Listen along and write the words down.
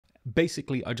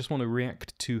Basically, I just want to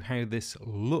react to how this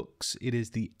looks. It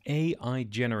is the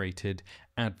AI-generated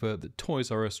advert that Toys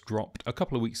R Us dropped a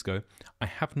couple of weeks ago. I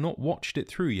have not watched it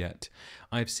through yet.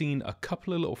 I've seen a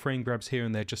couple of little frame grabs here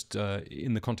and there just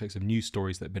in the context of news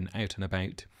stories that have been out and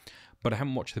about, but I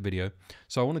haven't watched the video.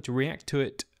 So I wanted to react to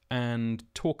it and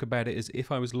talk about it as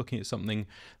if I was looking at something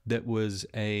that was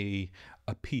a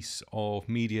piece of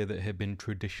media that had been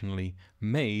traditionally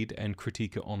made and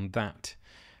critique it on that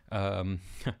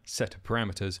set of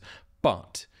parameters.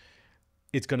 But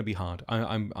it's going to be hard.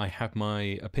 I have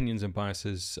my opinions and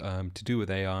biases to do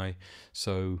with AI,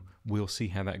 so we'll see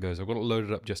how that goes. I've got it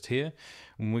loaded up just here,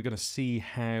 and we're going to see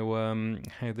how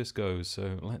this goes.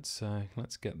 So let's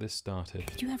get this started.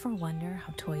 Did you ever wonder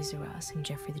how Toys R Us and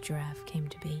Jeffrey the Giraffe came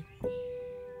to be?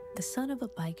 The son of a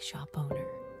bike shop owner,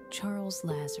 Charles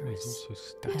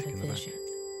Lazarus, had a vision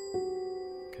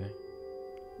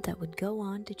that would go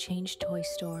on to change toy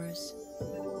stores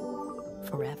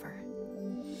forever.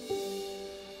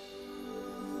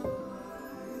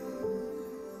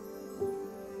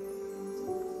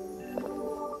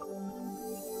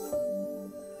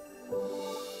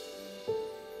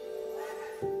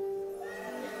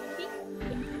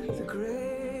 The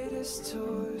greatest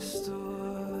toy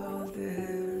store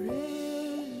there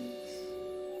is.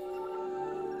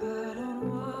 I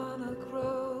don't wanna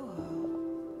grow up,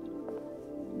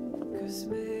 'cause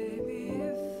maybe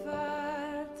if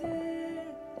I did,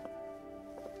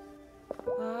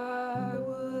 I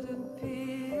wouldn't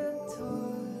be in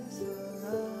Toys R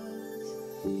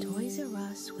Us. Toys R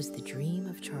Us was the dream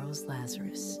of Charles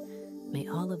Lazarus. May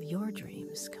all of your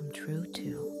dreams come true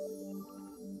too.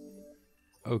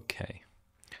 Okay.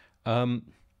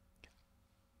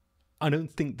 I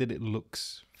don't think that it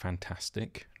looks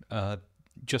fantastic.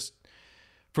 Just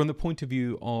from the point of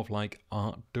view of like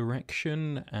art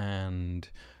direction and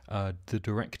the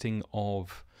directing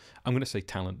of, I'm going to say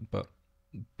talent, but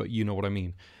you know what I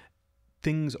mean.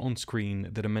 Things on screen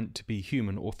that are meant to be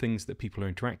human, or things that people are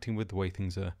interacting with, the way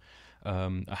things are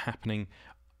happening.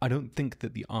 I don't think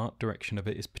that the art direction of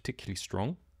it is particularly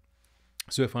strong.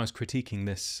 So if I was critiquing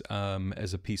this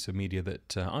as a piece of media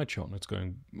that I'd shot and it's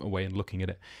going away and looking at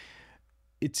it,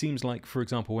 it seems like, for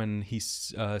example, when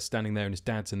he's standing there and his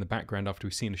dad's in the background after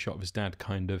we've seen a shot of his dad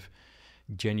kind of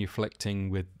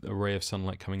genuflecting with a ray of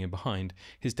sunlight coming in behind,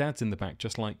 his dad's in the back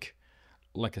just like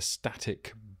a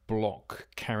static block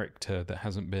character that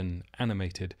hasn't been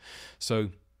animated. So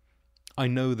I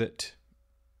know that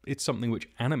it's something which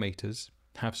animators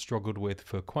have struggled with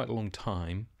for quite a long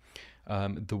time.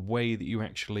 The way that you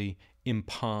actually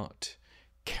impart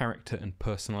character and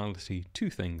personality to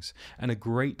things. And a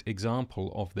great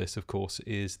example of this, of course,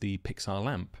 is the Pixar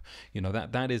lamp. You know,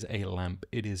 that is a lamp.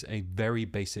 It is a very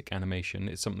basic animation.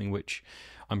 It's something which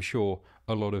I'm sure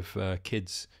a lot of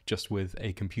kids just with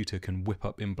a computer can whip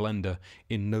up in Blender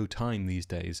in no time these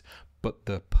days. But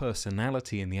the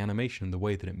personality in the animation, the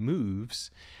way that it moves,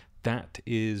 that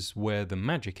is where the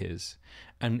magic is.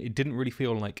 And it didn't really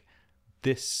feel like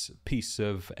this piece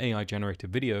of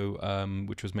AI-generated video,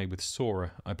 which was made with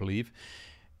Sora, I believe,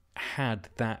 had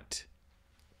that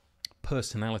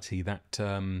personality, that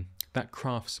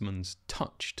craftsman's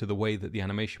touch to the way that the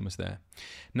animation was there.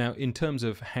 Now, in terms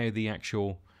of how the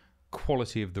actual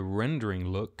quality of the rendering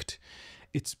looked,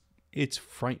 it's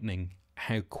frightening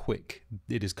how quick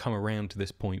it has come around to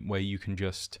this point where you can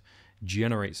just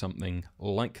generate something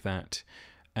like that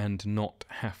and not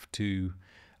have to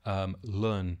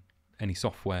learn any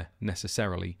software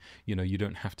necessarily. You know, you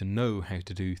don't have to know how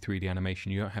to do 3D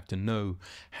animation. You don't have to know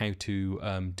how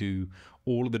to do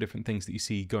all of the different things that you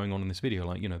see going on in this video,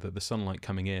 like, you know, the sunlight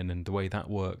coming in and the way that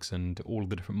works and all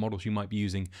of the different models you might be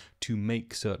using to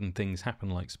make certain things happen,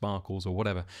 like sparkles or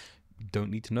whatever. You don't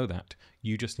need to know that.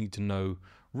 You just need to know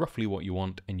roughly what you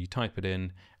want, and you type it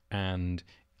in, and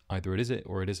either it is it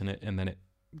or it isn't it, and then it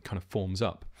kind of forms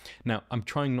up. Now, I'm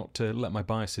trying not to let my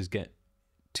biases get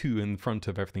too in front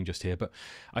of everything just here, but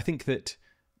I think that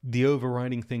the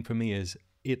overriding thing for me is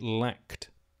it lacked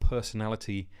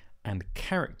personality and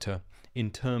character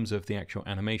in terms of the actual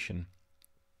animation.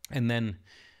 And then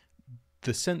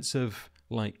the sense of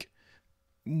like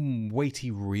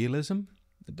weighty realism,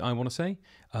 I want to say.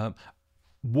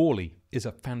 WALL-E is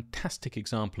a fantastic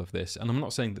example of this, and I'm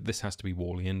not saying that this has to be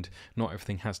WALL-E and not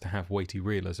everything has to have weighty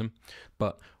realism,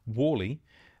 but WALL-E,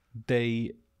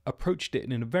 they approached it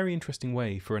in a very interesting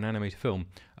way for an animated film.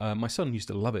 My son used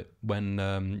to love it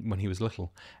when he was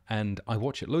little, and I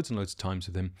watched it loads and loads of times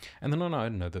with him. And then on, I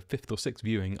don't know, the 5th or 6th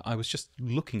viewing, I was just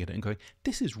looking at it and going,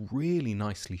 this is really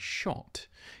nicely shot,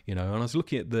 you know. And I was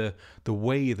looking at the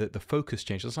way that the focus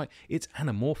changed. I was like, it's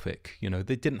anamorphic, you know.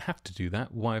 They didn't have to do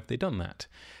that. Why have they done that?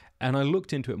 And I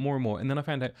looked into it more and more, and then I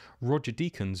found out Roger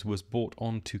Deakins was brought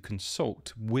on to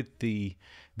consult with the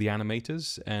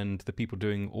animators and the people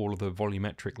doing all of the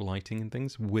volumetric lighting and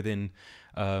things within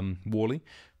Wall-E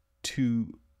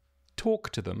to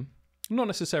talk to them, not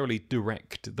necessarily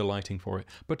direct the lighting for it,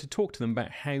 but to talk to them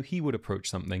about how he would approach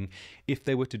something if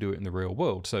they were to do it in the real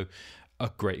world. So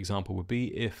a great example would be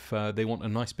if they want a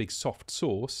nice big soft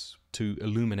source to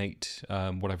illuminate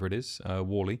whatever it is,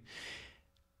 Wall-E,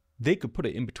 they could put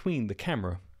it in between the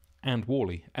camera and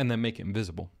Wall-E and then make it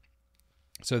invisible.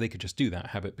 So they could just do that,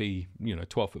 have it be,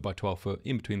 12 foot by 12 foot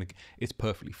in between. It's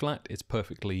perfectly flat, it's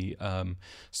perfectly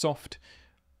soft.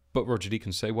 But Roger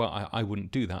Deakins say, well, I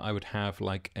wouldn't do that. I would have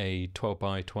like a 12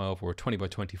 by 12 or a 20 by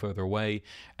 20 further away,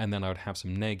 and then I would have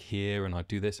some neg here, and I'd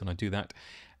do this and I'd do that.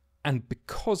 And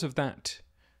because of that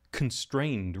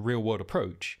constrained real-world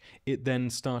approach, it then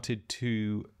started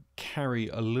to carry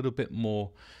a little bit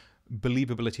more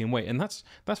believability and weight. And that's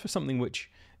for something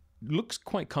which looks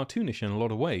quite cartoonish in a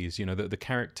lot of ways. The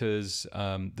characters,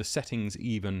 the settings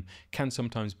even can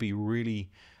sometimes be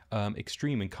really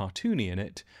extreme and cartoony in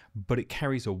it, but it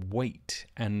carries a weight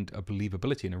and a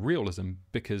believability and a realism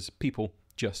because people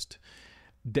just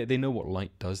they know what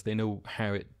light does, they know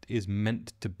how it is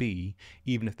meant to be,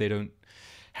 even if they don't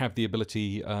have the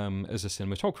ability as a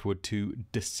cinematographer would to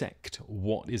dissect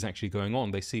what is actually going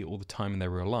on. They see it all the time in their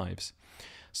real lives.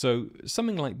 So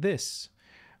something like this,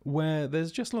 where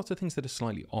there's just lots of things that are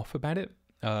slightly off about it,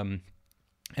 and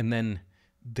then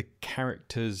the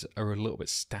characters are a little bit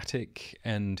static,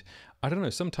 and I don't know,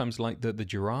 sometimes like the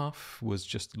giraffe was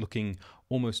just looking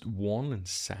almost wan and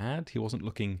sad. He wasn't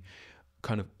looking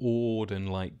kind of awed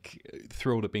and like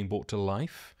thrilled at being brought to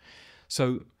life.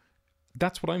 So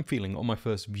that's what I'm feeling on my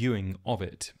first viewing of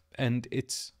it, and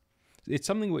it's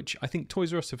something which I think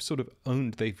Toys R Us have sort of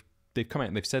owned. They've come out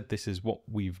and they've said this is what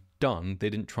we've done. They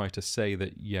didn't try to say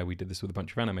that, yeah, we did this with a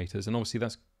bunch of animators, and obviously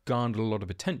that's garnered a lot of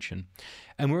attention,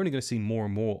 and we're only going to see more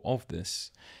and more of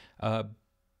this. But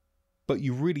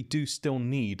you really do still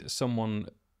need someone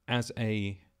as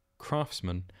a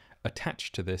craftsman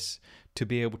attached to this to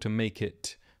be able to make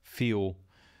it feel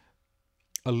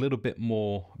a little bit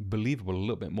more believable, a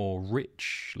little bit more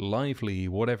rich, lively,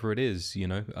 whatever it is,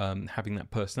 having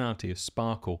that personality, a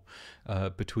sparkle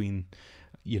between,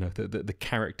 the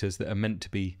characters that are meant to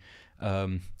be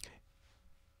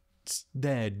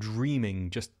there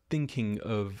dreaming, just thinking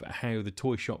of how the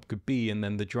toy shop could be, and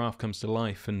then the giraffe comes to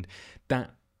life, and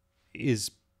that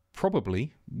is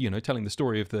probably, telling the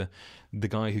story of the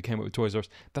guy who came up with Toys R Us,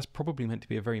 that's probably meant to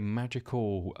be a very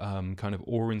magical, kind of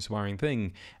awe-inspiring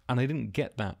thing, and I didn't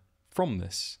get that from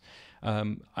this.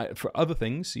 For other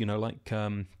things, like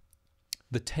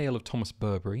The Tale of Thomas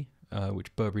Burberry,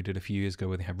 which Burberry did a few years ago,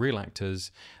 where they had real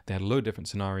actors, they had a load of different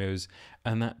scenarios,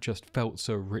 and that just felt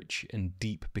so rich and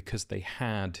deep because they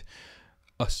had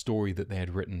a story that they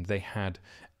had written. They had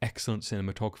excellent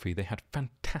cinematography, they had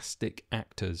fantastic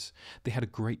actors, they had a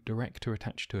great director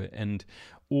attached to it, and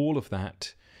all of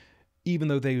that, even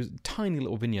though they were tiny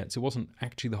little vignettes, it wasn't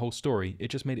actually the whole story, it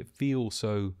just made it feel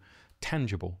so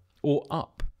tangible. Or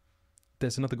Up,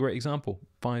 there's another great example,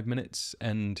 5 minutes,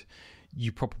 and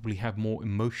you probably have more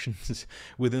emotions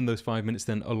within those 5 minutes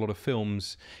than a lot of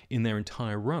films in their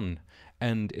entire run.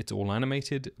 And it's all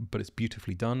animated, but it's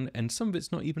beautifully done, and some of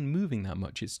it's not even moving that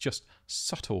much. It's just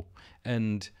subtle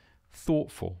and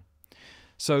thoughtful.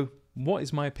 So what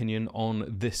is my opinion on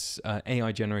this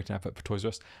AI-generated advert for Toys R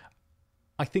Us?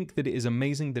 I think that it is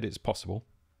amazing that it's possible.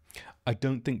 I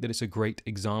don't think that it's a great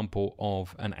example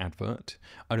of an advert.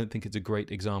 I don't think it's a great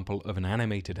example of an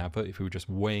animated advert if we were just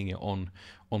weighing it on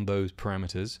those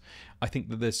parameters. I think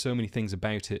that there's so many things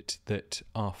about it that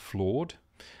are flawed.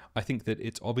 I think that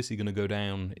it's obviously going to go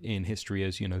down in history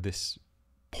as, this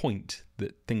point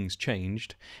that things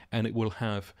changed, and it will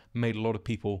have made a lot of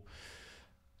people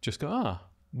just go,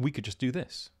 we could just do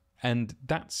this. And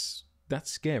that's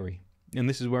scary. And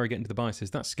this is where I get into the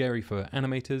biases. That's scary for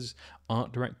animators,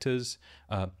 art directors,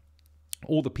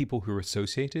 all the people who are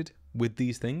associated with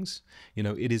these things.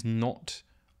 It is not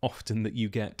often that you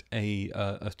get a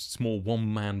small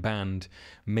one-man band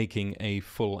making a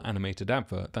full animated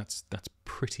advert. That's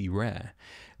pretty rare.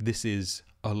 This is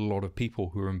a lot of people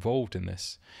who are involved in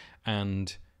this.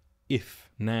 And if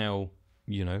now,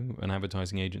 an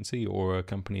advertising agency or a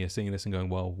company are seeing this and going,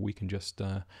 well, we can just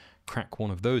crack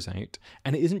one of those out.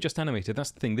 And it isn't just animated.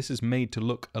 That's the thing. This is made to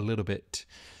look a little bit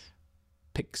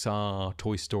Pixar,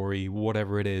 Toy Story,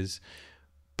 whatever it is.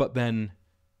 But then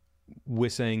we're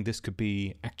saying this could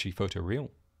be actually photoreal.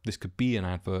 This could be an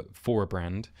advert for a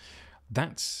brand.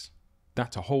 That's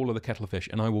that's a whole other kettle of fish,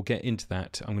 and I will get into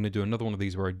that. I'm going to do another one of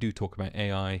these where I do talk about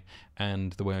AI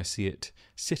and the way I see it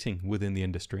sitting within the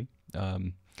industry.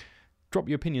 Drop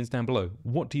your opinions down below.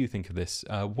 What do you think of this?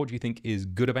 What do you think is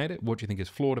good about it? What do you think is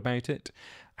flawed about it?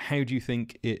 How do you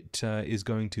think it is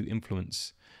going to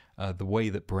influence the way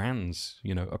that brands,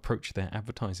 approach their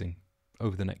advertising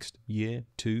over the next year,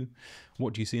 two?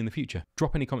 What do you see in the future?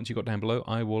 Drop any comments you got down below.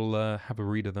 I will have a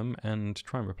read of them and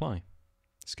try and reply.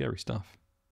 Scary stuff.